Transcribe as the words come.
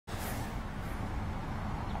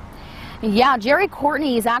Yeah, Jerry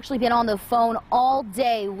Courtney has actually been on the phone all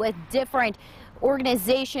day with different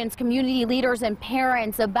organizations, community leaders, and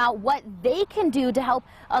parents about what they can do to help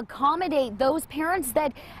accommodate those parents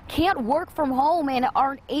that can't work from home and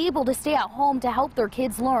aren't able to stay at home to help their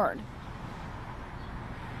kids learn.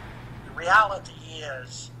 The reality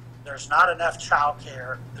is there's not enough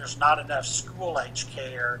childcare, there's not enough school-age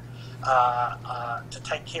care to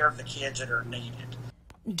take care of the kids that are needed.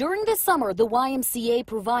 During the summer, the YMCA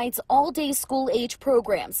provides all-day school-age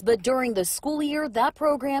programs, but during the school year, that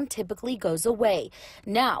program typically goes away.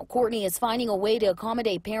 Now, Courtney is finding a way to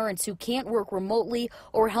accommodate parents who can't work remotely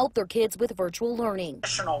or help their kids with virtual learning.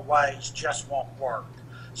 Traditional ways just won't work,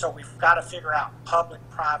 so we've got to figure out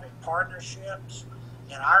public-private partnerships.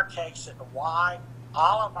 In our case at the Y,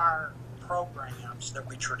 all of our programs that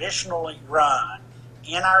we traditionally run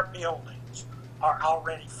in our buildings are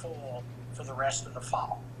already full for the rest of the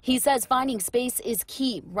fall. He says finding space is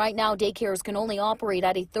key. Right now, daycares can only operate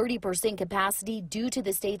at a 30% capacity due to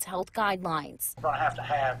the state's health guidelines. We're going to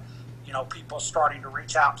have, people starting to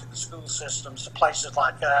reach out to the school systems, to places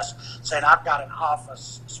like us, saying, I've got an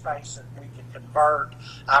office space that we can convert.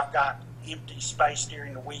 I've got empty space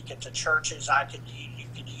during the week at the churches you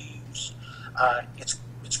could use.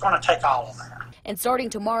 It's going to take all of that. And starting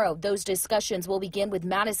tomorrow, those discussions will begin with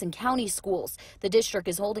Madison County schools. The district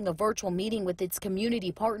is holding a virtual meeting with its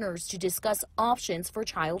community partners to discuss options for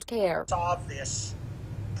child care. Solve this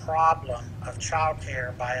problem of child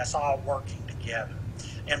care by us all working together.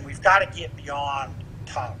 And we've got to get beyond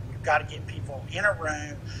talk. We've got to get people in a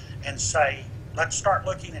room and say, let's start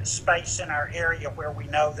looking at space in our area where we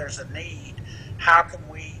know there's a need. How can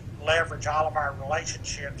we leverage all of our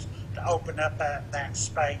relationships to open up that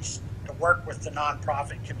space, to work with the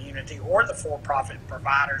nonprofit community or the for-profit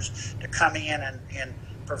providers to come in and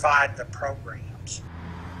provide the programs.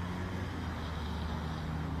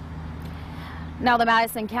 Now, the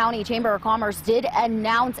Madison County Chamber of Commerce did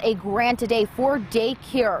announce a grant today for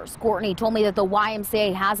daycares. Courtney told me that the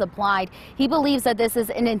YMCA has applied. He believes that this is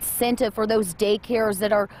an incentive for those daycares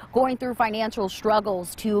that are going through financial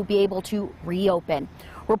struggles to be able to reopen.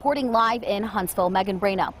 Reporting live in Huntsville,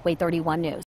 Reyna, Way 31 News.